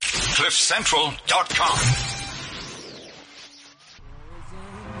CliffCentral.com.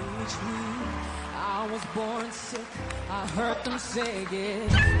 I was born sick, I heard them say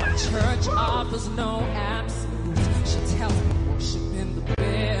it. My church offers no absolute. She tells me worship in the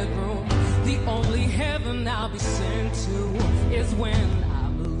bedroom. The only heaven I'll be sent to is when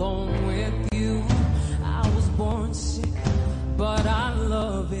I'm alone with you. I was born sick, but I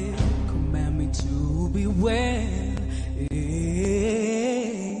love it. Command me to be well.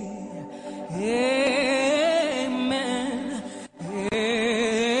 Amen. Amen.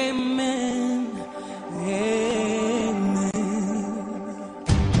 Amen.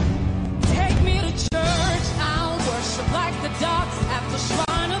 Take me to church. I'll worship like the dog at the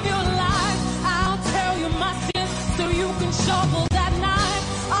shrine of your life. I'll tell you my sins so you can shovel that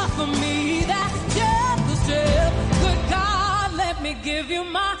knife. Offer me that death is death. Good God, let me give you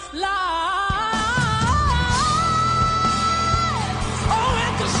my life. Oh,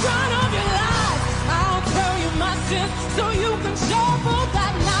 at the shrine of your life, I'll tell you my sins so you can shovel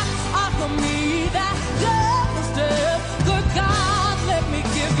that knife. Offer me that death is death. Good God, let me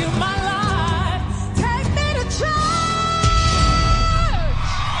give you my life. Take me to church.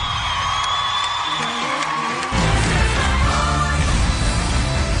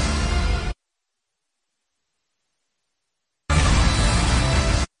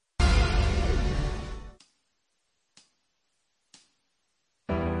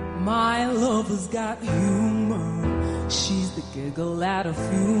 My lover's got humor. She's the giggle at a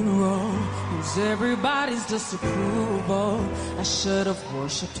funeral. Who's everybody's disapproval. I should have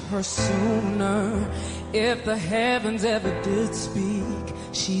worshipped her sooner. If the heavens ever did speak,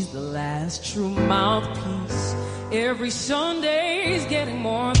 she's the last true mouthpiece. Every Sunday's getting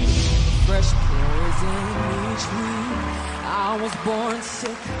more fresh poison each week. I was born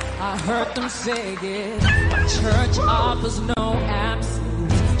sick, I heard them say it. My church offers no absolute.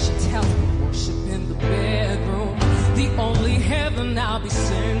 She tells me worship in the bedroom. The only heaven I'll be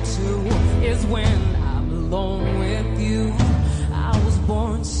sent to is when I'm alone with you. I was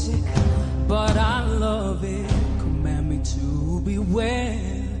born sick, but I love it. Command me to be well.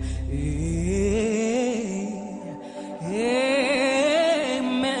 Amen.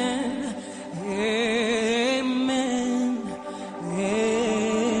 Amen. Amen.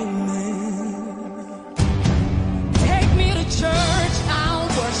 Take me to church. I'll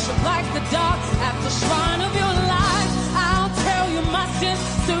worship like the dog at the shrine of your life. I'll tell you my sins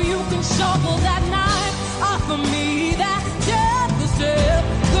so you can shovel that knife. Offer me that death is death.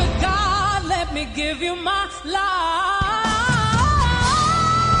 Good God, let me give you my life.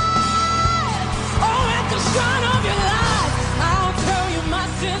 Oh, at the shrine of your life, I'll tell you my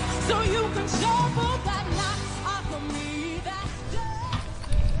sins so you can shovel that knife. Offer me that death.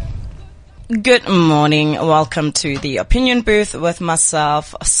 Good morning. Welcome to the Opinion Booth with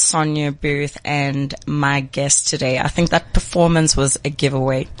myself, Sonia Booth, and my guest today. I think that performance was a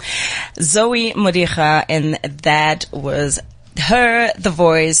giveaway. Zoe Modiga, and that was her The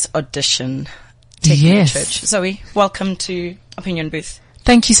Voice audition. Taking Yes. church. Zoe, welcome to Opinion Booth.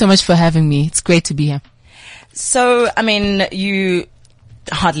 Thank you so much for having me. It's great to be here. So, I mean, you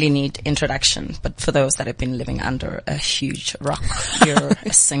hardly need introduction, but for those that have been living under a huge rock, you're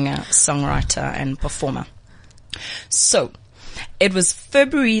a singer, songwriter, and performer. So, it was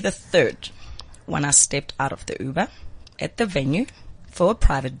February the 3rd when I stepped out of the Uber at the venue for a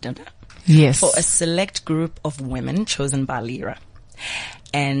private dinner Yes. for a select group of women chosen by Lyra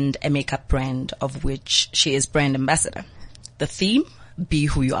and a makeup brand of which she is brand ambassador. The theme, be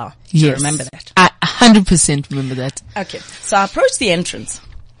who you are. Do you Yes. remember that? I 100% remember that. Okay, so I approached the entrance,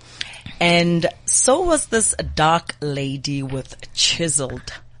 and so was this dark lady with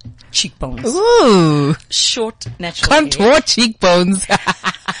chiseled cheekbones, Ooh. short natural hair. Contour cheekbones.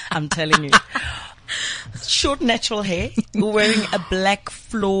 I'm telling you, short natural hair, wearing a black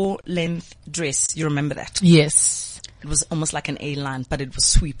floor-length dress. You remember that? Yes. It was almost like an A-line, but it was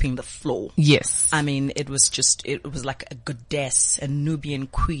sweeping the floor. Yes. I mean, it was like a goddess, a Nubian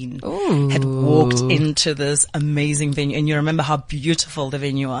queen Ooh. had walked into this amazing venue. And you remember how beautiful the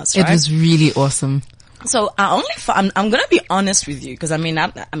venue was, right? It was really awesome. So I'm going to be honest with you, because I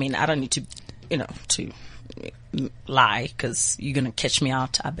don't need to, to lie, because you're going to catch me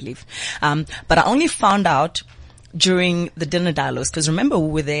out, I believe. But I only found out during the dinner dialogues, because remember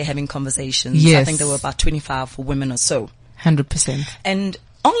we were there having conversations. Yes. I think there were about 25 women or so. 100%. And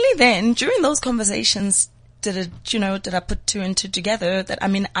only then, during those conversations, did I put two and two together that,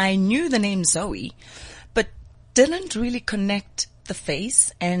 I knew the name Zoe, but didn't really connect the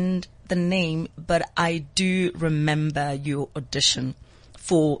face and the name. But I do remember your audition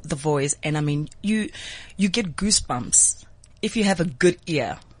for The Voice. And you get goosebumps if you have a good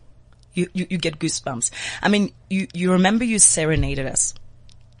ear You get goosebumps. I mean, you remember you serenaded us.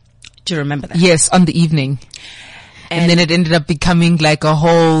 Do you remember that? Yes, on the evening. And then it ended up becoming like a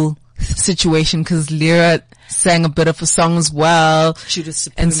whole situation because Lyra sang a bit of a song as well. Judith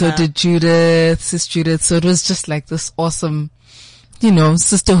Supuma. And so did Sis Judith. So it was just like this awesome,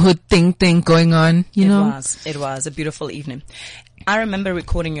 sisterhood thing going on, It was a beautiful evening. I remember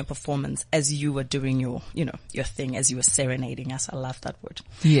recording your performance as you were doing your thing, as you were serenading us. I love that word.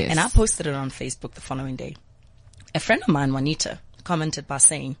 Yes. And I posted it on Facebook the following day. A friend of mine, Juanita, commented by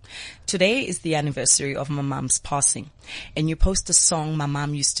saying, "Today is the anniversary of my mom's passing, and you post a song my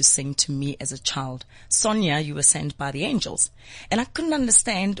mom used to sing to me as a child. Sonia, you were sent by the angels." And I couldn't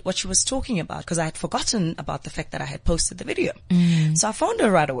understand what she was talking about because I had forgotten about the fact that I had posted the video. So I phoned her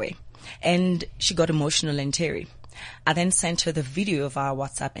right away, and she got emotional and teary. I then sent her the video via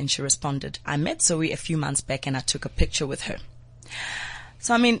WhatsApp, and she responded, "I met Zoe a few months back and I took a picture with her."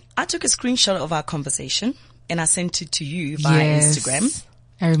 So, I took a screenshot of our conversation and I sent it to you via Instagram.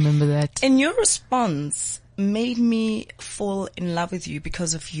 I remember that. And your response made me fall in love with you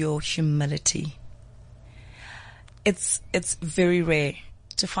because of your humility. It's very rare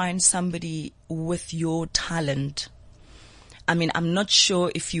to find somebody with your talent. I'm not sure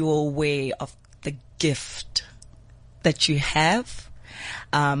if you're aware of the gift that you have.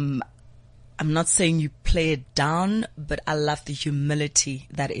 I'm not saying you play it down, but I love the humility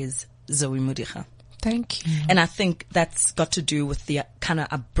that is Zoe Modiga. Thank you. And I think that's got to do with the kind of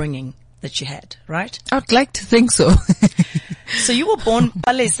upbringing that you had, right? I'd like to think so. So you were born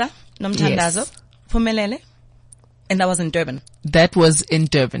Palesa, Nomthandazo, Phumelele, and that was in Durban. That was in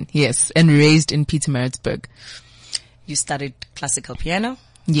Durban, yes, and raised in Pietermaritzburg. You studied classical piano,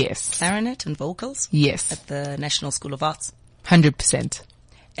 yes, clarinet and vocals, yes, at the National School of Arts. 100%.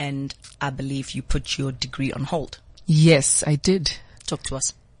 And I believe you put your degree on hold. Yes, I did. Talk to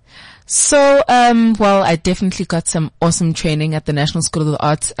us. So, I definitely got some awesome training at the National School of the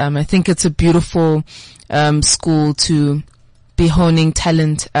Arts. I think it's a beautiful, school to be honing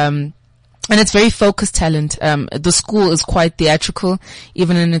talent, and it's very focused talent. The school is quite theatrical,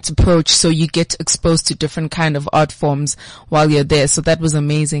 even in its approach, so you get exposed to different kind of art forms while you're there. So that was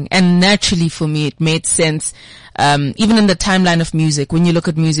amazing. And naturally for me, it made sense. Even in the timeline of music, when you look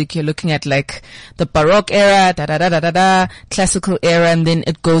at music, you're looking at like the Baroque era, classical era, and then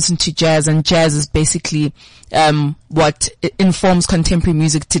it goes into jazz, and jazz is basically, what informs contemporary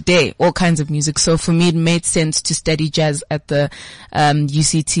music today, all kinds of music. So for me, it made sense to study jazz at the,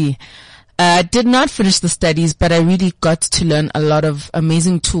 UCT. I did not finish the studies, but I really got to learn a lot of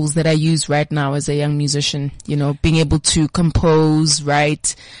amazing tools that I use right now as a young musician, being able to compose,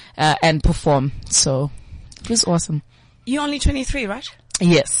 write, and perform. So it was awesome. You're only 23, right?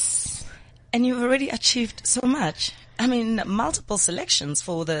 Yes. And you've already achieved so much. Multiple selections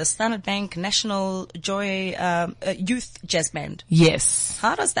for the Standard Bank National Joy Youth Jazz Band. Yes.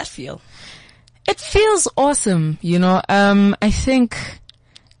 How does that feel? It feels awesome, I think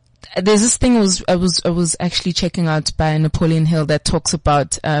there's this thing I was actually checking out by Napoleon Hill that talks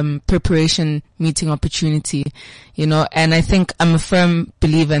about preparation meeting opportunity, and I think I'm a firm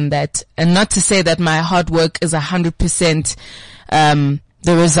believer in that. And not to say that my hard work is 100%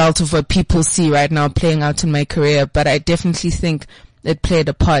 the result of what people see right now playing out in my career, but I definitely think it played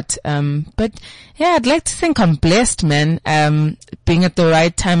a part. But yeah, I'd like to think I'm blessed, man. Being at the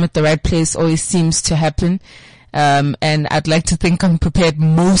right time at the right place always seems to happen. And I'd like to think I'm prepared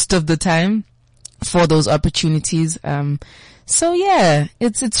most of the time for those opportunities. So yeah,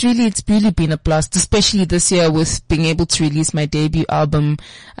 it's really been a blast, especially this year with being able to release my debut album,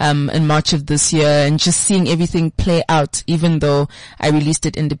 in March of this year, and just seeing everything play out, even though I released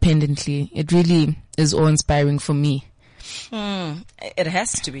it independently. It really is awe-inspiring for me. It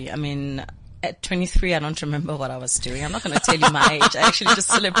has to be. At 23, I don't remember what I was doing. I'm not going to tell you my age. I actually just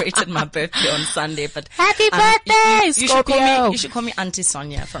celebrated my birthday on Sunday, but happy birthday, Scorpio! You should call me Auntie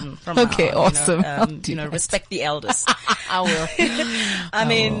Sonia from okay, now, awesome. Respect the elders. I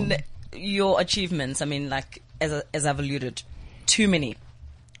will. Your achievements, as I've alluded, too many.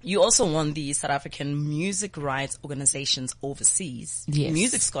 You also won the South African Music Rights Organization's Overseas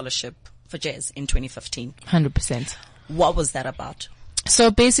Music Scholarship for Jazz in 2015. 100%. What was that about?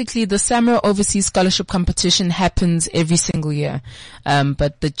 So basically the SAMRO Overseas Scholarship Competition happens every single year.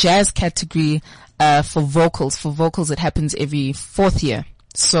 But the jazz category, for vocals it happens every fourth year.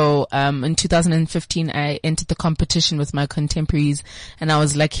 So, in 2015 I entered the competition with my contemporaries and I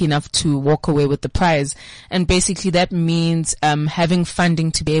was lucky enough to walk away with the prize. And basically that means, having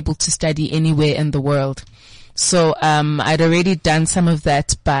funding to be able to study anywhere in the world. So, I'd already done some of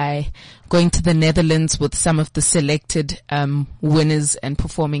that by going to the Netherlands with some of the selected, winners and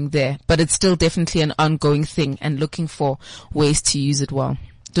performing there. But it's still definitely an ongoing thing and looking for ways to use it well.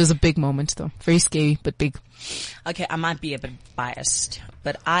 It was a big moment though. Very scary, but big. Okay, I might be a bit biased,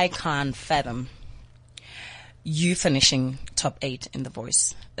 but I can't fathom you finishing top 8 in The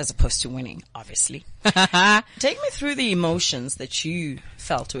Voice as opposed to winning, obviously. Take me through the emotions that you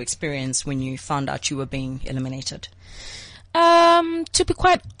felt or experienced when you found out you were being eliminated. To be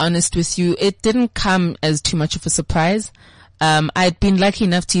quite honest with you, it didn't come as too much of a surprise. I'd been lucky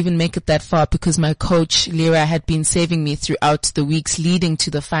enough to even make it that far because my coach, Lyra, had been saving me throughout the weeks leading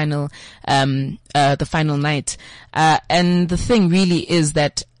to the final night. And the thing really is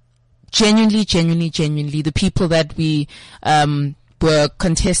that genuinely, the people that we, were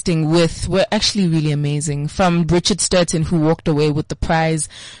contesting with were actually really amazing. From Richard Sturton, who walked away with the prize,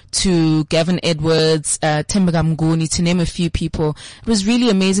 to Gavin Edwards, Tembeka Mnguni, to name a few people. It was really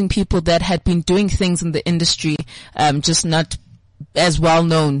amazing people that had been doing things in the industry, just not as well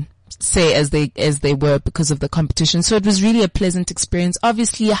known, say, as they were because of the competition. So it was really a pleasant experience.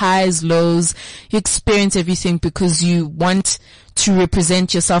 Obviously highs, lows, you experience everything because you want to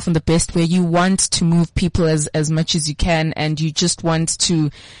represent yourself in the best way. You want to move people as much as you can, and you just want to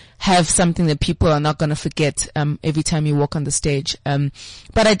have something that people are not going to forget, every time you walk on the stage.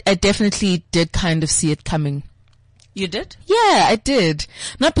 But I definitely did kind of see it coming. You did? Yeah, I did.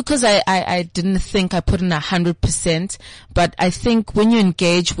 Not because I didn't think I put in 100%, but I think when you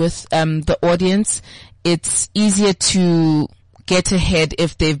engage with, the audience, it's easier to get ahead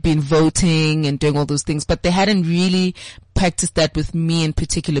if they've been voting and doing all those things, but they hadn't really practiced that with me in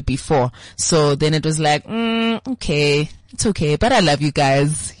particular before. So then it was like, okay, it's okay, but I love you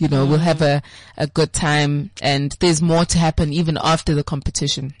guys. You know, we'll have a good time, and there's more to happen even after the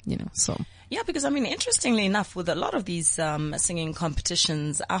competition, you know, so. Yeah, because I mean, interestingly enough, with a lot of these singing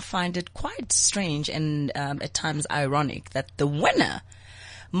competitions, I find it quite strange and at times ironic that the winner,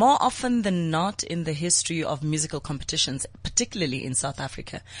 more often than not in the history of musical competitions, particularly in South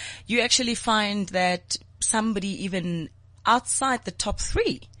Africa, you actually find that somebody even outside the top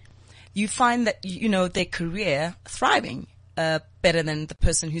 3, you find that, you know, their career thriving better than the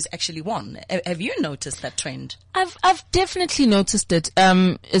person who's actually won. Have you noticed that trend? I've definitely noticed it,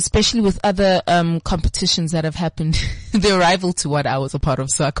 especially with other competitions that have happened. They're rival to what I was a part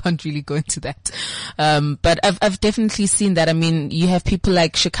of, so I can't really go into that. But I've definitely seen that. I mean, you have people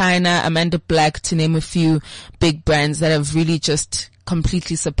like Shekinah, Amanda Black, to name a few big brands that have really just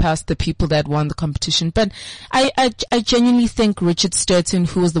completely surpassed the people that won the competition. But I genuinely think Richard Sturton,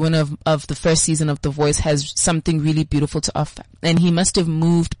 who was the winner of the first season of The Voice, has something really beautiful to offer. And he must have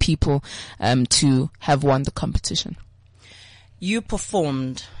moved people, to have won the competition. You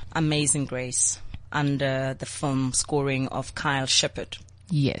performed Amazing Grace under the film scoring of Kyle Shepard.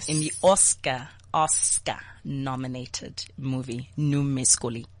 Yes. In the Oscar nominated movie,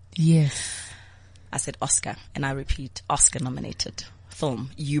 Numescoli. Yes. I said Oscar, and I repeat, Oscar nominated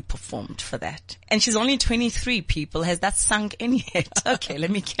film. You performed for that. And she's only 23, people. Has that sunk in yet? Okay, let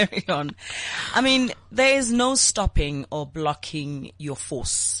me carry on. I mean, there is no stopping or blocking your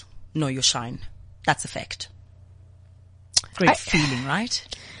force, nor your shine. That's a fact. Great feeling, right?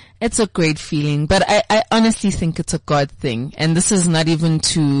 It's a great feeling, but I honestly think it's a God thing. And this is not even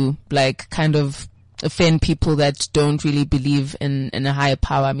to like kind of offend people that don't really believe in a higher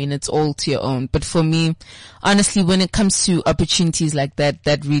power. I mean, it's all to your own. But for me, honestly, when it comes to opportunities like that,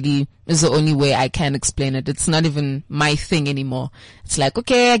 that really is the only way I can explain it. It's not even my thing anymore. It's like,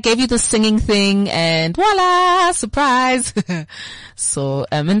 okay, I gave you the singing thing and voila, surprise. So,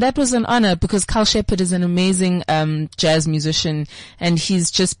 and that was an honor because Kyle Shepard is an amazing, jazz musician, and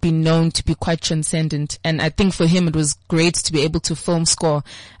he's just been known to be quite transcendent. And I think for him, it was great to be able to film score,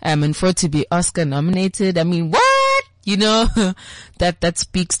 and for it to be Oscar nominated. I mean, what? You know, that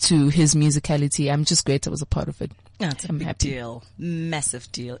speaks to his musicality. I'm just great I was a part of it. Yeah, it's a big deal.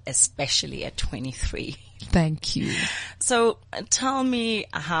 Massive deal, especially at 23. Thank you. So tell me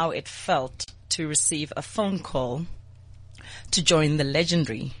how it felt to receive a phone call to join the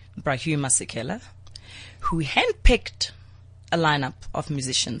legendary Brahyumo Masekela, who handpicked a lineup of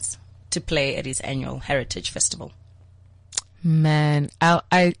musicians to play at his annual Heritage Festival. Man,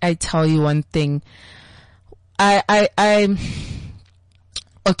 I tell you one thing.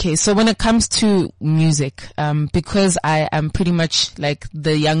 Okay, so when it comes to music, because I am pretty much like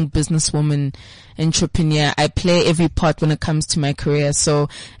the young businesswoman entrepreneur. I play every part when it comes to my career. So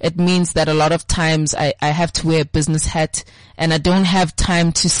it means that a lot of times I have to wear a business hat, and I don't have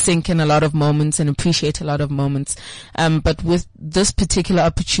time to sink in a lot of moments and appreciate a lot of moments. But with this particular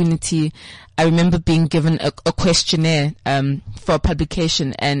opportunity, I remember being given a questionnaire for a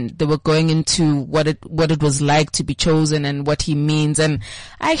publication, and they were going into what it was like to be chosen and what he means. And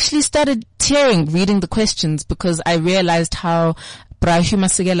I actually started tearing reading the questions, because I realized how Brahu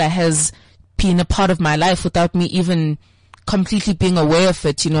Masekela has been a part of my life without me even completely being aware of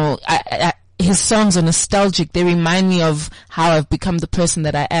it. You know, his songs are nostalgic. They remind me of how I've become the person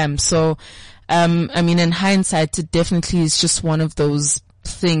that I am. So, I mean, in hindsight, it definitely is just one of those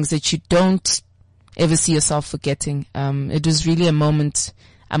things that you don't ever see yourself forgetting. It was really a moment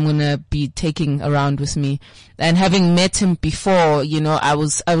I'm gonna be taking around with me. And having met him before, you know, I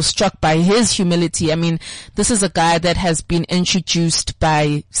was struck by his humility. I mean, this is a guy that has been introduced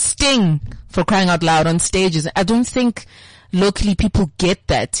by Sting, for crying out loud, on stages. I don't think locally people get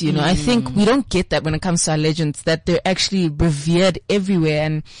that, you know. I think we don't get that when it comes to our legends, that they're actually revered everywhere.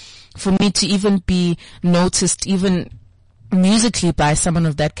 And for me to even be noticed, even musically, by someone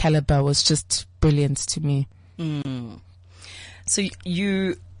of that caliber was just brilliant to me. So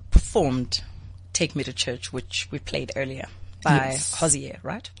you performed Take Me to Church, which we played earlier, by Hosier,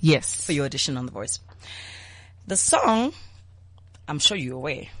 right? Yes. For your audition on The Voice. The song, I'm sure you're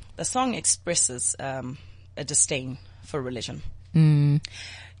aware, the song expresses a disdain for religion.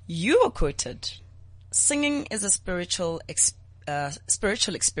 You were quoted, "Singing is a spiritual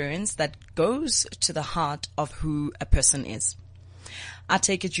experience that goes to the heart of who a person is." I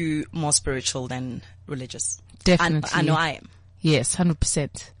take it you more spiritual than religious. Definitely. I know I am. Yes,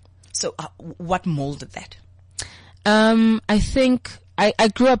 100%. So what molded that? I think I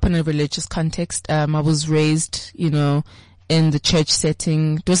grew up in a religious context. I was raised, you know, in the church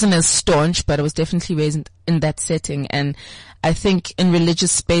setting. It wasn't as staunch, but I was definitely raised in that setting. And I think in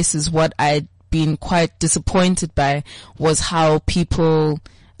religious spaces, what I'd been quite disappointed by was how people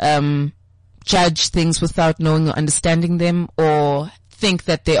judge things without knowing or understanding them, or think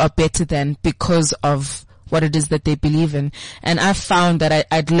that they are better than because of what it is that they believe in. And I found that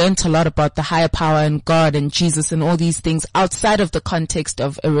I'd learned a lot about the higher power and God and Jesus and all these things outside of the context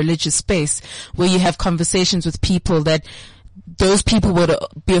of a religious space, where you have conversations with people that those people would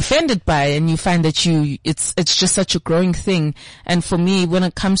be offended by, and you find that it's just such a growing thing. And for me, when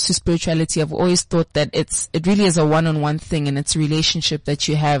it comes to spirituality, I've always thought that it really is a one-on-one thing, and it's a relationship that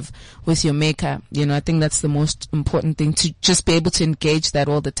you have with your maker. You know, I think that's the most important thing, to just be able to engage that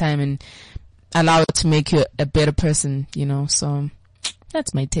all the time and allow it to make you a better person, you know. So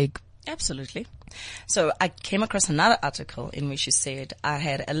that's my take. Absolutely. So I came across another article in which you said, "I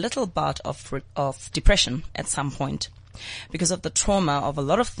had a little bout of depression at some point because of the trauma of a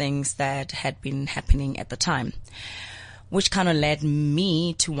lot of things that had been happening at the time, which kind of led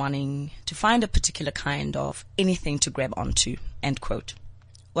me to wanting to find a particular kind of anything to grab onto," end quote.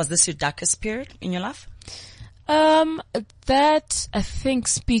 Was this your darkest period in your life? That I think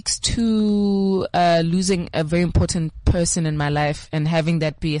speaks to losing a very important person in my life, and having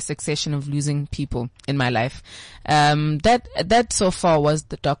that be a succession of losing people in my life. That so far was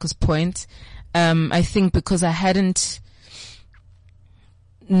the darkest point. I think because I hadn't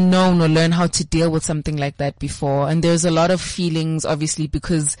known or learned how to deal with something like that before. And there's a lot of feelings, obviously,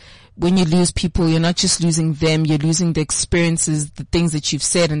 because when you lose people, you're not just losing them, you're losing the experiences, the things that you've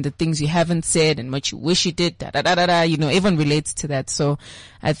said and the things you haven't said and what you wish you did, you know, everyone relates to that. So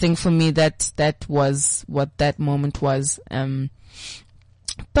I think for me that was what that moment was.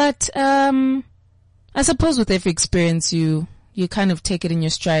 But I suppose with every experience you kind of take it in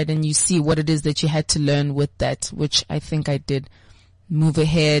your stride, and you see what it is that you had to learn with that, which I think I did. Move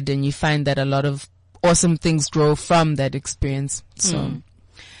ahead, and you find that a lot of awesome things grow from that experience. So,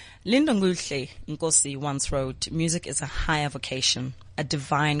 Linda Nkosi once wrote, "Music is a higher vocation, a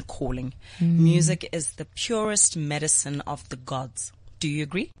divine calling. Music is the purest medicine of the gods." Do you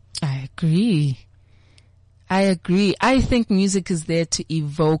agree? I agree. I think music is there to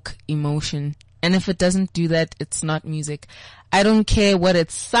evoke emotion. And if it doesn't do that, it's not music. I don't care what it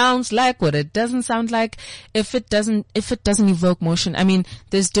sounds like, what it doesn't sound like. If it doesn't evoke motion, I mean,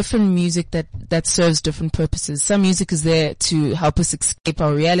 there's different music that serves different purposes. Some music is there to help us escape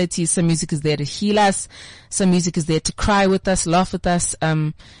our reality. Some music is there to heal us. Some music is there to cry with us, laugh with us.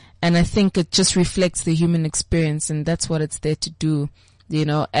 And I think it just reflects the human experience, and that's what it's there to do, you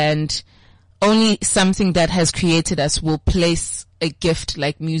know. And only something that has created us will place a gift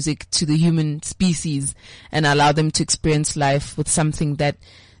like music to the human species and allow them to experience life with something that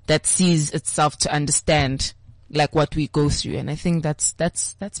sees itself to understand like what we go through. And I think that's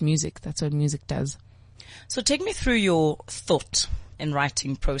music. That's what music does. So take me through your thought and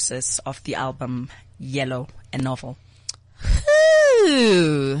writing process of the album Yellow, a Novel.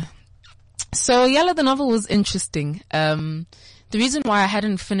 So Yellow the Novel was interesting. The reason why I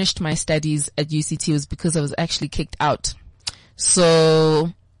hadn't finished my studies at UCT was because I was actually kicked out.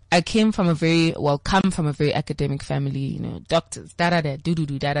 So I come from a very academic family, doctors,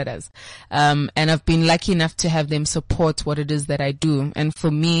 da-da-das. And I've been lucky enough to have them support what it is that I do. And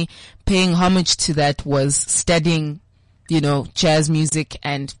for me, paying homage to that was studying, jazz music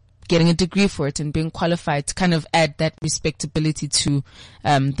and getting a degree for it and being qualified to kind of add that respectability to,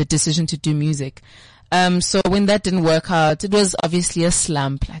 the decision to do music. So when that didn't work out, it was obviously a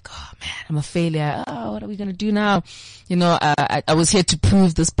slump, like, oh man, I'm a failure. Oh, what are we going to do now? I was here to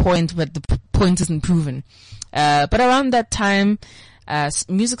prove this point, but the point isn't proven. But around that time,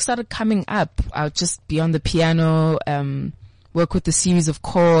 music started coming up. I would just be on the piano, work with a series of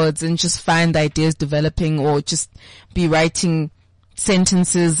chords and just find ideas developing, or just be writing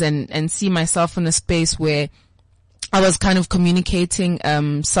sentences and see myself in a space where I was kind of communicating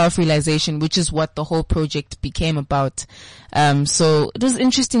self-realization, which is what the whole project became about. So it was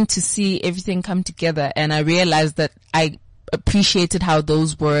interesting to see everything come together, and I realized that I appreciated how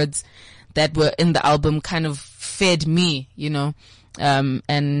those words that were in the album kind of fed me,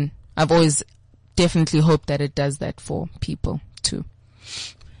 and I've always definitely hoped that it does that for people too.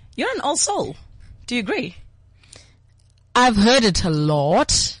 You're an old soul. Do you agree? I've heard it a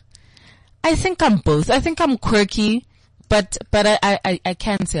lot. I think I'm both. I think I'm quirky, but I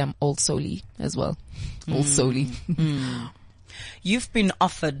can say I'm old soul-y as well. Old soul-y. You've been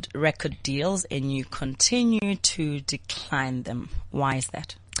offered record deals and you continue to decline them. Why is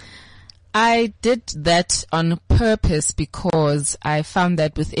that? I did that on purpose because I found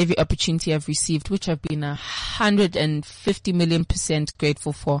that with every opportunity I've received, which I've been 150 million%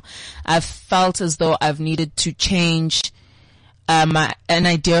 grateful for, I've felt as though I've needed to change an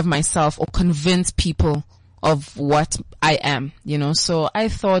idea of myself or convince people of what I am, So I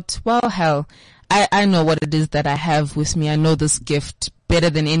thought, well, hell, I know what it is that I have with me. I know this gift better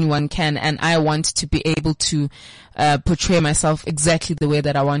than anyone can, and I want to be able to portray myself exactly the way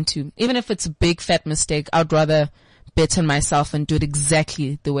that I want to. Even if it's a big fat mistake, I'd rather bet on myself and do it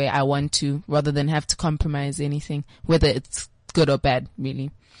exactly the way I want to, rather than have to compromise anything, whether it's good or bad,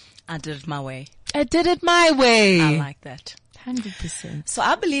 really. I did it my way. I did it my way. I like that. 100%. So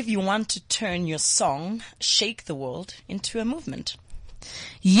I believe you want to turn your song, Shake the World, into a movement.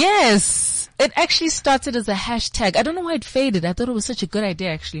 Yes. It actually started as a hashtag. I don't know why it faded. I thought it was such a good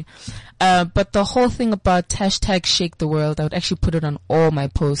idea, actually. But the whole thing about hashtag Shake the World, I would actually put it on all my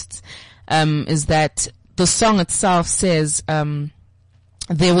posts, is that the song itself says,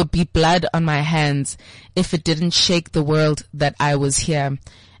 there would be blood on my hands if it didn't shake the world that I was here.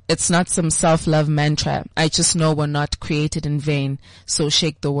 It's not some self-love mantra. I just know we're not created in vain. So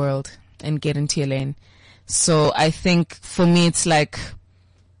shake the world and get into your lane. So I think for me, it's like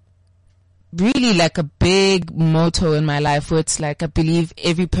really like a big motto in my life where it's like, I believe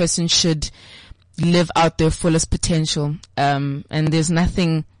every person should live out their fullest potential. And there's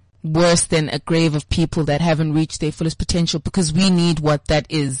nothing worse than a grave of people that haven't reached their fullest potential, because we need what that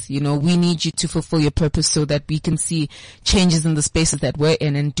is. We need you to fulfill your purpose so that we can see changes in the spaces that we're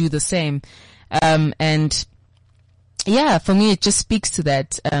in and do the same. And yeah, for me, it just speaks to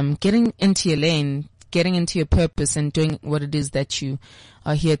that, getting into your lane, getting into your purpose and doing what it is that you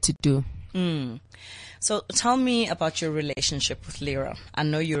are here to do. So tell me about your relationship with Lyra. I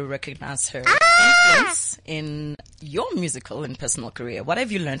know you recognize her influence in your musical and personal career. What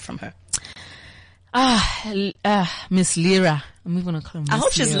have you learned from her? Miss Lyra. I'm even gonna call her Miss I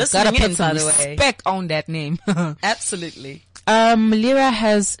hope she's Lyra. listening Gotta put in, some by the way. respect on that name. Absolutely. Lyra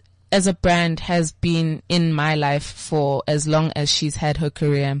has, as a brand, has been in my life for as long as she's had her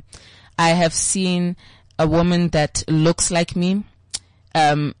career. I have seen a woman that looks like me,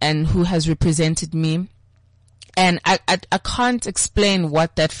 and who has represented me. And I can't explain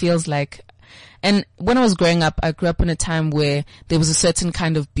what that feels like. And when I was growing up, I grew up in a time where there was a certain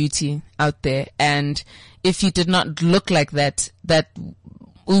kind of beauty out there. And if you did not look like that,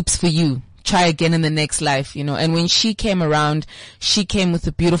 oops for you. Try again in the next life, And when she came around, she came with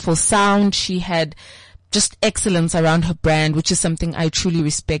a beautiful sound. She had just excellence around her brand, which is something I truly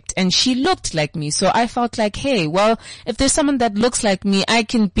respect. And she looked like me. So I felt like, hey, well, if there's someone that looks like me, I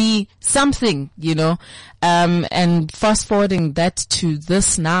can be something, and fast forwarding that to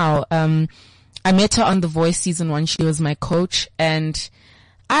this now, I met her on The Voice season 1. She was my coach, and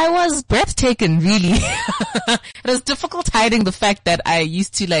I was breathtaking, really. It was difficult hiding the fact that I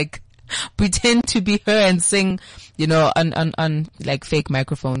used to pretend to be her and sing, you know, on like fake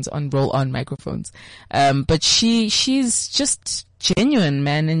microphones, on roll-on microphones. But she's just genuine,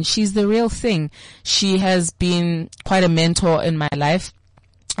 man, and she's the real thing. She has been quite a mentor in my life.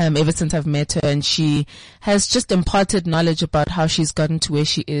 Ever since I've met her, and she has just imparted knowledge about how she's gotten to where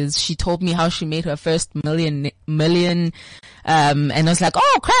she is. She told me how she made her first million, and I was like,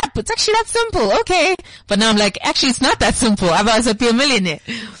 oh crap, it's actually that simple. Okay. But now I'm like, actually it's not that simple. Otherwise I'd be a millionaire.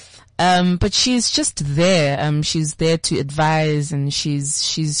 But she's just there. She's there to advise, and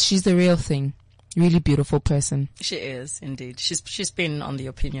she's the real thing. Really beautiful person. She is indeed. She's been on the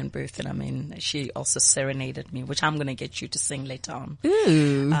opinion booth, and I mean, she also serenaded me, which I'm going to get you to sing later on.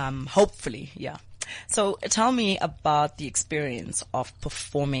 Ooh. Hopefully, yeah. So tell me about the experience of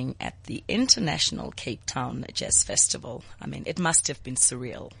performing at the International Cape Town Jazz Festival. I mean, it must have been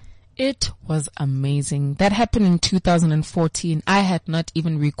surreal. It was amazing. That happened in 2014. I had not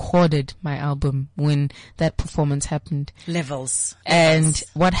even recorded my album when that performance happened. Levels. And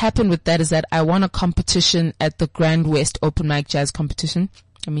what happened with that is that I won a competition at the Grand West Open Mic Jazz Competition.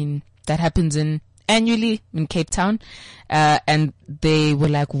 I mean, that happens annually in Cape Town. And they were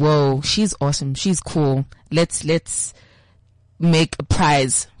like, whoa, she's awesome. She's cool. Let's make a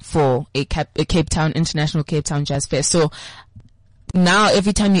prize for a Cape Town, International Cape Town Jazz Fest. So now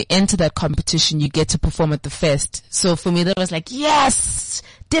every time you enter that competition, you get to perform at the fest. So for me, that was like, yes,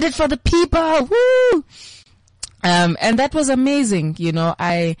 did it for the people. Woo! And that was amazing. You know,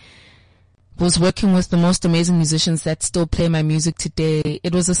 I was working with the most amazing musicians that still play my music today.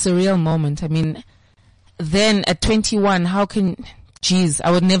 It was a surreal moment. I mean, then at 21,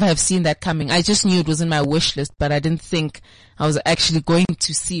 I would never have seen that coming. I just knew it was in my wish list, but I didn't think I was actually going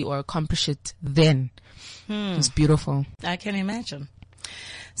to see or accomplish it then. It was beautiful. I can imagine.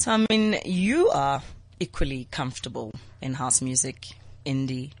 So, I mean, you are equally comfortable in house music,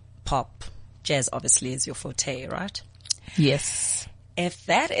 indie, pop, jazz obviously is your forte, right? Yes. If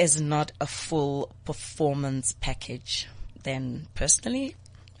that is not a full performance package, then personally,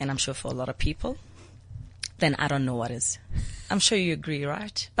 and I'm sure for a lot of people, then I don't know what is. I'm sure you agree,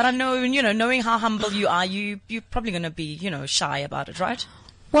 right? But I know, you know, knowing how humble you are, you're probably going to be, you know, shy about it, right?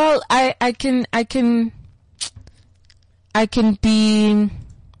 Well, I can be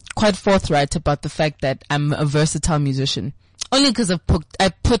quite forthright about the fact that I'm a versatile musician. Only because I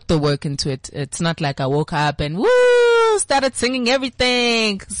put the work into it. It's not like I woke up and started singing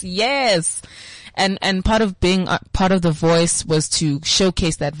everything. 'Cause yes. And part of being part of The Voice was to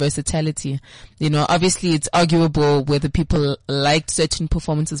showcase that versatility. You know, obviously it's arguable whether people liked certain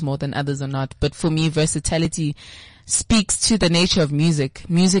performances more than others or not. But for me, versatility speaks to the nature of music.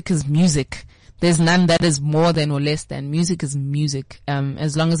 Music is music. There's none that is more than or less than. Music is music.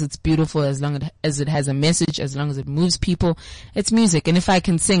 As long as it's beautiful, as long as it has a message, as long as it moves people, it's music. And if I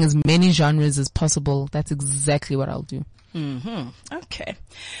can sing as many genres as possible, that's exactly what I'll do. Mm-hmm. Okay.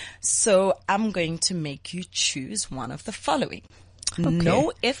 So I'm going to make you choose one of the following. Okay.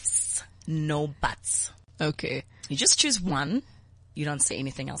 No ifs, no buts. Okay. You just choose one. You don't say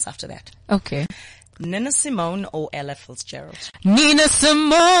anything else after that. Okay. Nina Simone or Ella Fitzgerald? Nina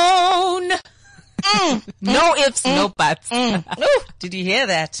Simone! No ifs, no buts. Ooh, did you hear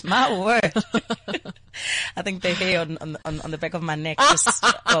that? My word. I think the hair on the back of my neck just,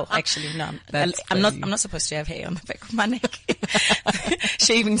 well, actually, no, I'm not supposed to have hair on the back of my neck.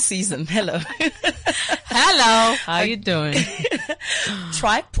 Shaving season. Hello. Hello. How you doing?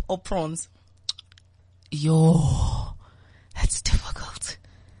 Tripe or prawns? Yo, that's difficult.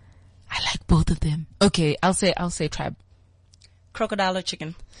 I like both of them. Okay, I'll say tribe. Crocodile or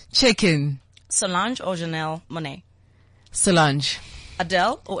chicken? Chicken. Solange or Janelle Monáe? Solange.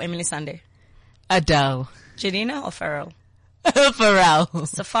 Adele or Emily Sandé? Adele. Jadina or Pharrell? Pharrell.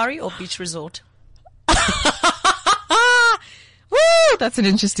 Safari or beach resort? Woo, that's an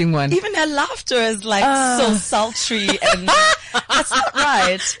interesting one. Even her laughter is like so sultry, and that's not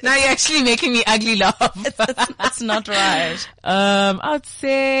right. Now you're actually making me ugly laugh. It's not right. I'd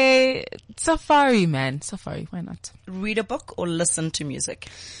say Safari, man. Safari, why not? Read a book or listen to music?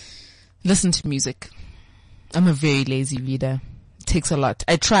 Listen to music. I'm a very lazy reader. It takes a lot.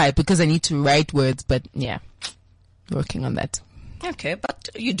 I try because I need to write words, but yeah, working on that. Okay, but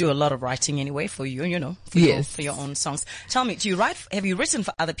you do a lot of writing anyway for you, you know, for your own songs. Tell me, have you written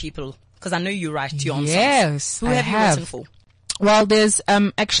for other people? Because I know you write your own songs. Yes, Who have you written for? Well, there's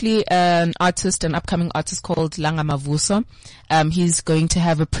actually an upcoming artist called Langa Mavuso. He's going to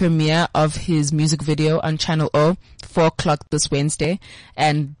have a premiere of his music video on Channel O, 4:00 this Wednesday.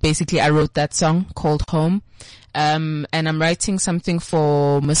 And basically I wrote that song called Home. And I'm writing something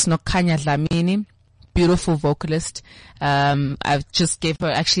for Ms. Nokanya Dlamini. beautiful vocalist. I just gave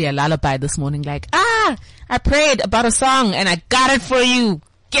her actually a lullaby this morning, like, I prayed about a song and I got it for you.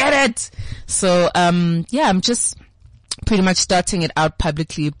 Get it. So, yeah, I'm just pretty much starting it out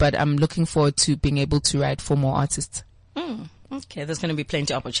publicly, but I'm looking forward to being able to write for more artists. Okay, there's going to be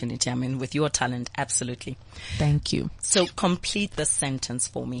plenty of opportunity. I mean, with your talent, absolutely. Thank you. So complete this sentence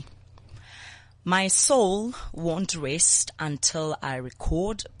for me. My soul won't rest until I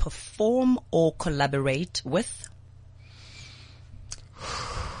record, perform, or collaborate with.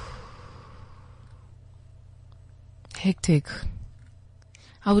 Hectic.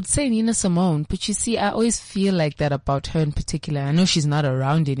 I would say Nina Simone, but you see, I always feel like that about her in particular. I know she's not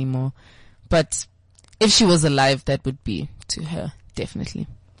around anymore, but if she was alive, that would be to her, definitely.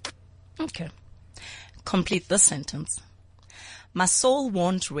 Okay. Complete this sentence. My soul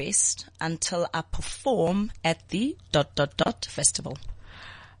won't rest until I perform at the ... festival.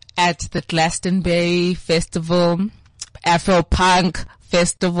 At the Glastonbury Festival, Afro Punk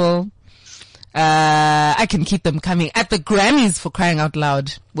Festival. I can keep them coming. At the Grammys, for crying out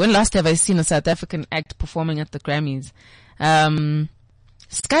loud. When last have I seen a South African act performing at the Grammys?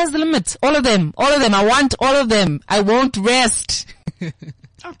 Sky's the limit. All of them. I want all of them. I won't rest.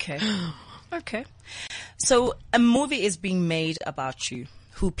 Okay. Okay. So a movie is being made about you.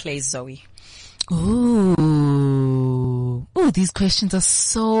 Who plays Zoe? Ooh, these questions are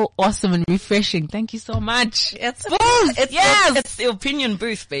so awesome and refreshing. Thank you so much. It's the opinion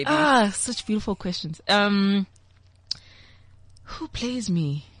booth, baby. Such beautiful questions. Who plays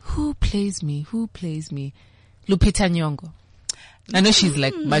me? Lupita Nyong'o. I know she's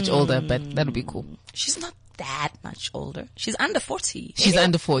like much older, but that'll be cool. She's not that much older. She's under 40. She's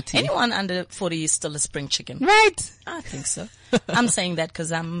under 40. Anyone under 40 is still a spring chicken. Right. I think so. I'm saying that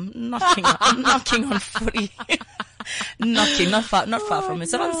because I'm knocking on 40. Not far from it.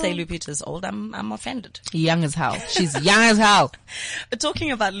 So don't say Lupita's old. I'm offended. Young as hell. She's young as hell. But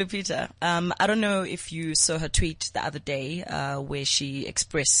talking about Lupita, I don't know if you saw her tweet the other day, where she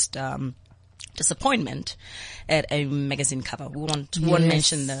expressed, disappointment at a magazine cover. We won't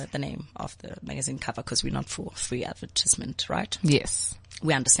mention the name of the magazine cover because we're not for free advertisement, right? Yes.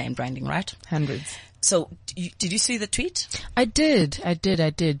 We understand branding, right? Hundreds. So did you see the tweet? I did.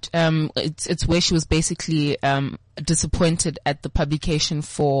 It's where she was basically, disappointed at the publication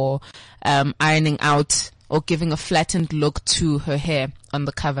for, ironing out or giving a flattened look to her hair on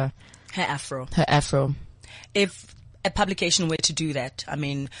the cover. Her afro. If a publication were to do that, I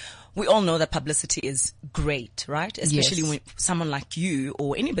mean, we all know that publicity is great, right? Especially when someone like you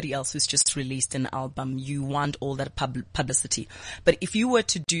or anybody else who's just released an album, you want all that publicity. But if you were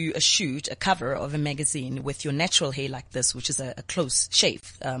to do a cover of a magazine with your natural hair like this, which is a close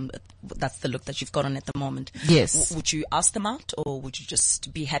shave, that's the look that you've got on at the moment. Yes. Would you ask them out, or would you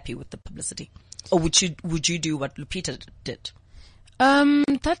just be happy with the publicity? Or would you do what Lupita did?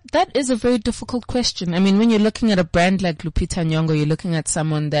 That is a very difficult question. I mean, when you're looking at a brand like Lupita Nyong'o, you're looking at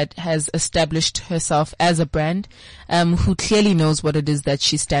someone that has established herself as a brand, who clearly knows what it is that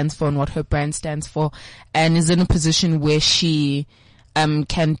she stands for and what her brand stands for, and is in a position where she,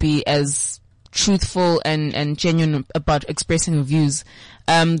 can be as truthful and genuine about expressing her views.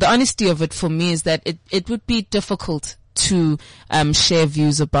 The honesty of it for me is that it would be difficult to share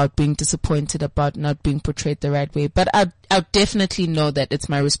views about being disappointed about not being portrayed the right way. But I definitely know that it's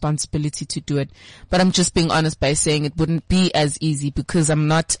my responsibility to do it. But I'm just being honest by saying it wouldn't be as easy because I'm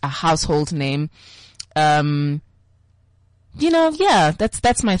not a household name. That's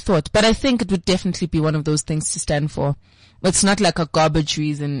my thought. But I think it would definitely be one of those things to stand for. It's not like a garbage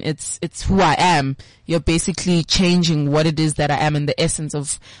reason. It's who I am. You're basically changing what it is that I am and the essence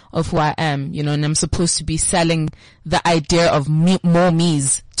of who I am, and I'm supposed to be selling the idea of more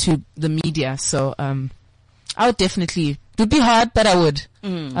me's to the media. So, I would definitely, it would be hard, but I would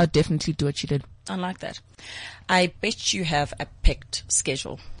definitely do what you did. I like that. I bet you have a packed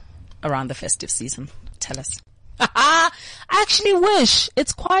schedule around the festive season. Tell us. I actually wish.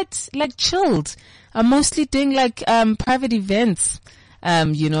 It's quite chilled. I'm mostly doing private events.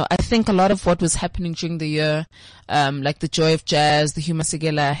 I think a lot of what was happening during the year, like the Joy of Jazz, the Hugh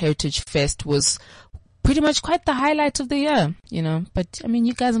Masekela Heritage Fest was pretty much quite the highlight of the year, But I mean,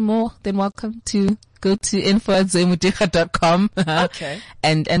 you guys are more than welcome to go to info@zoemudiga.com okay.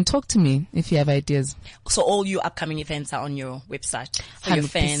 and talk to me if you have ideas. So all your upcoming events are on your website for 100%. Your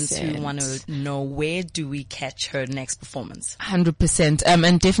fans who want to know, where do we catch her next performance? 100%.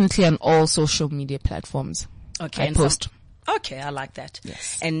 And definitely on all social media platforms. Okay. I post. Okay, I like that.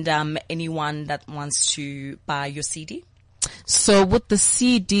 Yes. And anyone that wants to buy your CD? So with the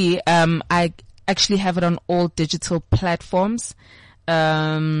CD, I actually have it on all digital platforms.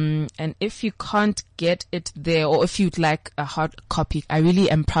 And if you can't get it there, or if you'd like a hard copy, I really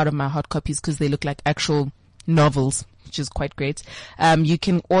am proud of my hard copies because they look like actual novels, which is quite great. You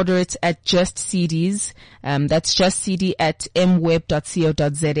can order it at Just CDs. That's Just CD at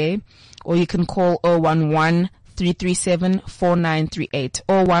mweb.co.za, or you can call 011-337-4938,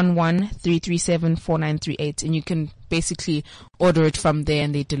 011-337-4938, and you can basically order it from there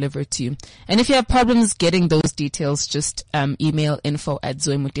and they deliver it to you. And if you have problems getting those details, just email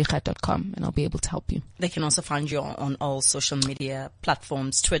info@zoemuticha.com and I'll be able to help you. They can also find you on all social media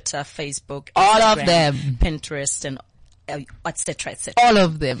platforms, Twitter, Facebook, All Instagram, of them. Pinterest, and etc., etc. All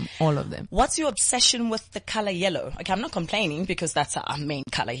of them. What's your obsession with the color yellow? Okay, I'm not complaining because that's our main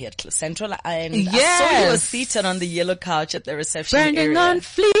color here at Cliff Central. And I saw you were seated on the yellow couch at the reception Burning area. on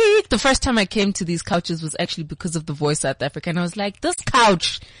fleek. The first time I came to these couches was actually because of The Voice South Africa, and I was like, this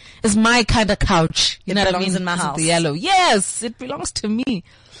couch is my kind of couch. You know what I mean? belongs in my Because of house. The yellow. Yes, it belongs to me.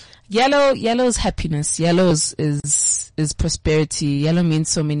 Yellow is happiness. Yellow is prosperity. Yellow means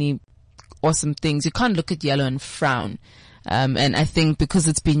so many awesome things. You can't look at yellow and frown. And I think because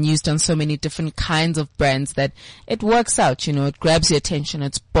it's been used on so many different kinds of brands that it works out, it grabs your attention,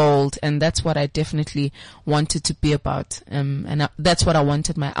 it's bold, and that's what I definitely wanted to be about. That's what I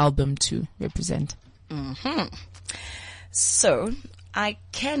wanted my album to represent. Mm-hmm. So, I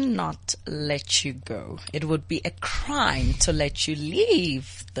cannot let you go. It would be a crime to let you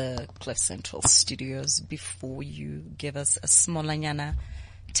leave the Cliff Central studios before you give us a smolanyana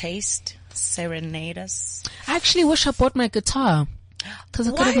taste, serenade us. I actually wish I bought my guitar because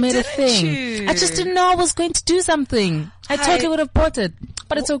I could Why have made a didn't thing. you? I just didn't know I was going to do something. I totally would have bought it,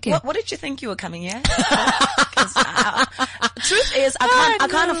 but it's okay. What did you think you were coming here? Truth is, I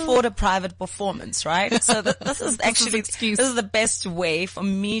can't afford a private performance, right? So this is actually this is the best way for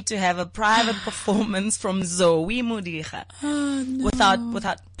me to have a private performance from Zoe Muticha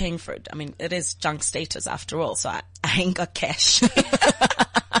without paying for it. I mean, it is junk status after all, so I ain't got cash.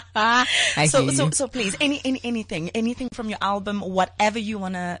 So please, anything from your album, whatever you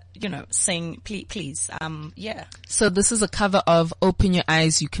wanna, sing, please. Yeah. So this is a cover of Open Your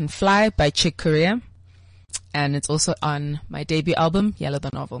Eyes, You Can Fly by Chick Corea. And it's also on my debut album, Yellow the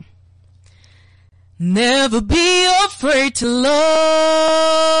Novel. Never be afraid to love.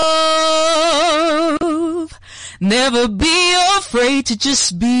 Never be afraid to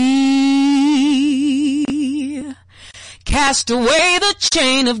just be. Cast away the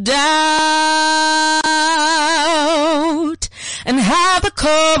chain of doubt and have the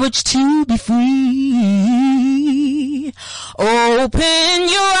courage to be free. Open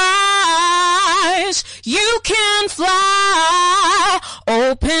your eyes, you can fly.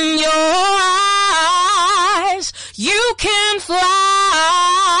 Open your eyes, you can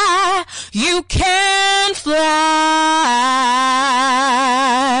fly. You can fly.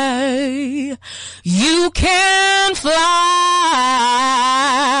 You can fly.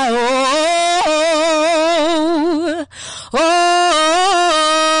 Oh,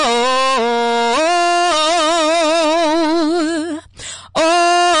 oh,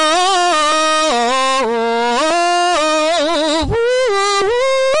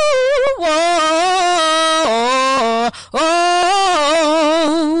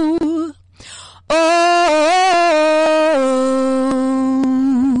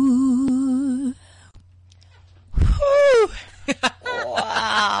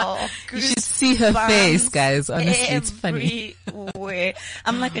 Wow. You should see her face, guys. Honestly, it's funny. Everywhere.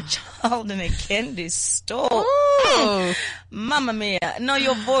 I'm like a child in a candy store. Oh. Mamma mia. No,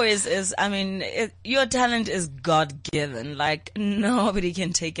 your voice is, your talent is God-given. Like, nobody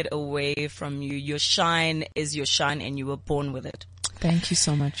can take it away from you. Your shine is your shine and you were born with it. Thank you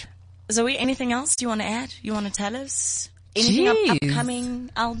so much. Zoe, anything else you want to add? You want to tell us? Jeez. Anything upcoming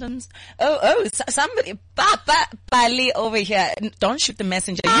albums? Somebody, Bali over here. Don't shoot the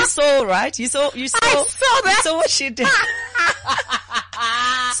messenger. You saw, right? You saw I saw that. You saw what she did.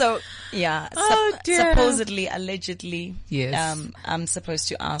 So, yeah. Oh, dear. Supposedly, allegedly. Yes. I'm supposed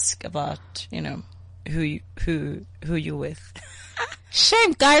to ask about, who you're with.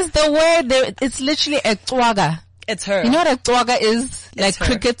 Shame, guys. The word, it's literally a twaga. It's her. You know what a twaga is? Like her.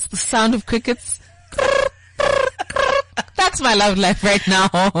 crickets, the sound of crickets. That's my love life right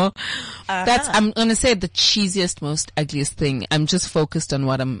now. That's, I'm gonna say the cheesiest, most ugliest thing. I'm just focused on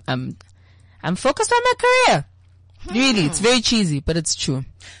what I'm focused on my career. Really, it's very cheesy, but it's true.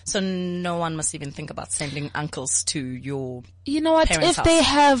 So no one must even think about sending uncles to your You know what? parents' If house. they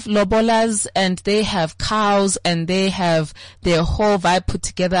have lobolas and they have cows and they have their whole vibe put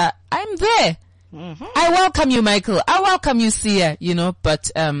together, I'm there. Mm-hmm. I welcome you, Michael. I welcome you, Sia,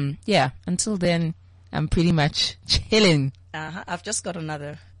 but, yeah, until then, I'm pretty much chilling. I've just got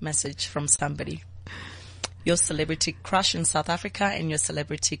another message from somebody. Your celebrity crush in South Africa and your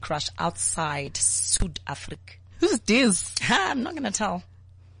celebrity crush outside South Africa. Who's this? I'm not going to tell.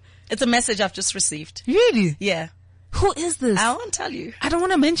 It's a message I've just received. Really? Yeah. Who is this? I won't tell you. I don't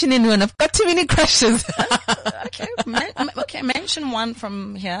want to mention anyone. I've got too many crushes. Okay. Okay. Mention one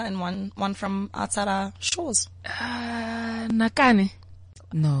from here and one from outside our shores. Nakane.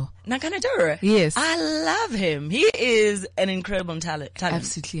 No. Nakane Dora. Yes. I love him. He is an incredible talent.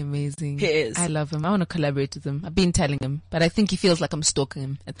 Absolutely amazing. He is. I love him. I want to collaborate with him. I've been telling him, but I think he feels like I'm stalking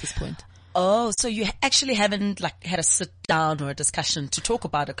him at this point. Oh, so you actually haven't like had a sit down or a discussion to talk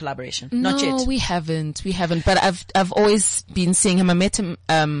about a collaboration? No, Not yet. we haven't. But I've always been seeing him. I met him,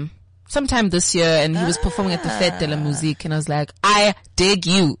 sometime this year and he was performing at the Fête de la Musique and I was like, I dig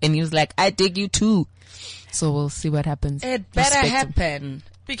you. And he was like, I dig you too. So we'll see what happens. It better Respect him. happen.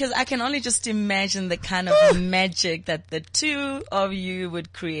 Because I can only just imagine the kind of magic that the two of you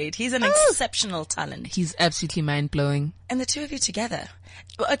would create. He's an exceptional talent. He's absolutely mind blowing. And the two of you together.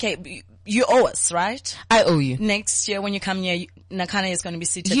 Okay, you owe us, right? I owe you. Next year when you come here, Nakane is going to be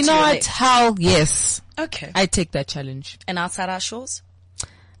seated You to know your what? left. How? Yes. Okay. I take that challenge. And outside our shores?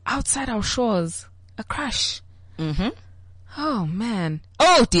 Outside our shores. A crush. Mm-hmm. Oh man.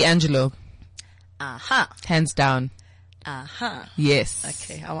 Oh, D'Angelo. Uh-huh. Hands down. Uh-huh. Yes.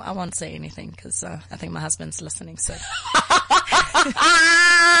 Okay, I won't say anything because I think my husband's listening. So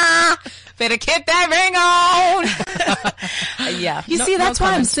better keep that ring on. yeah, You see, that's why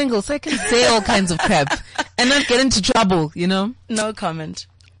I'm comment. single, so I can say all kinds of crap and not get into trouble, you know? No comment.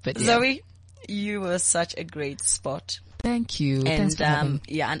 But yeah. Zoe, you were such a great spot. Thank you. Thanks And for having.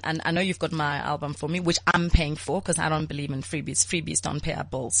 yeah, and I know you've got my album for me, which I'm paying for because I don't believe in freebies. Freebies don't pay our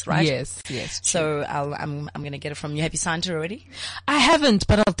bills, right? Yes. So I'm going to get it from you. Have you signed it already? I haven't,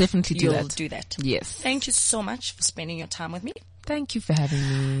 but I'll definitely do You'll that. do that. Yes. Thank you so much for spending your time with me. Thank you for having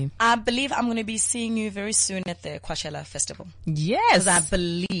me. I believe I'm going to be seeing you very soon at the Coachella Festival. Yes. Because I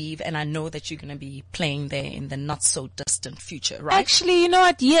believe and I know that you're going to be playing there in the not so distant future, right? Actually, you know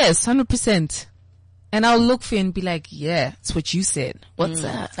what? Yes, 100%. And I'll look for you and be like, yeah, it's what you said. What's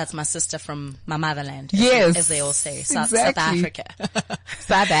that? That's my sister from my motherland. Yes. As they all say. South Exactly. Africa.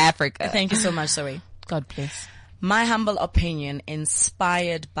 South Africa. Thank you so much, Zoe. God bless. My humble opinion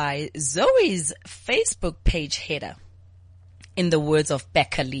inspired by Zoe's Facebook page header. In the words of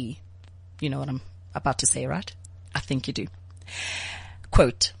Becca Lee. You know what I'm about to say, right? I think you do.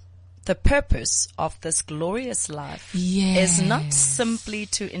 Quote, the purpose of this glorious life is not simply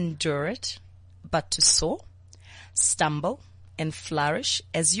to endure it, but to soar, stumble, and flourish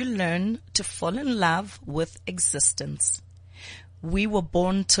as you learn to fall in love with existence. We were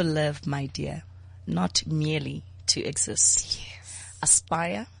born to live, my dear, not merely to exist. Yes.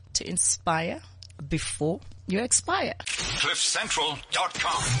 Aspire to inspire before you expire.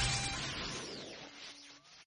 CliffCentral.com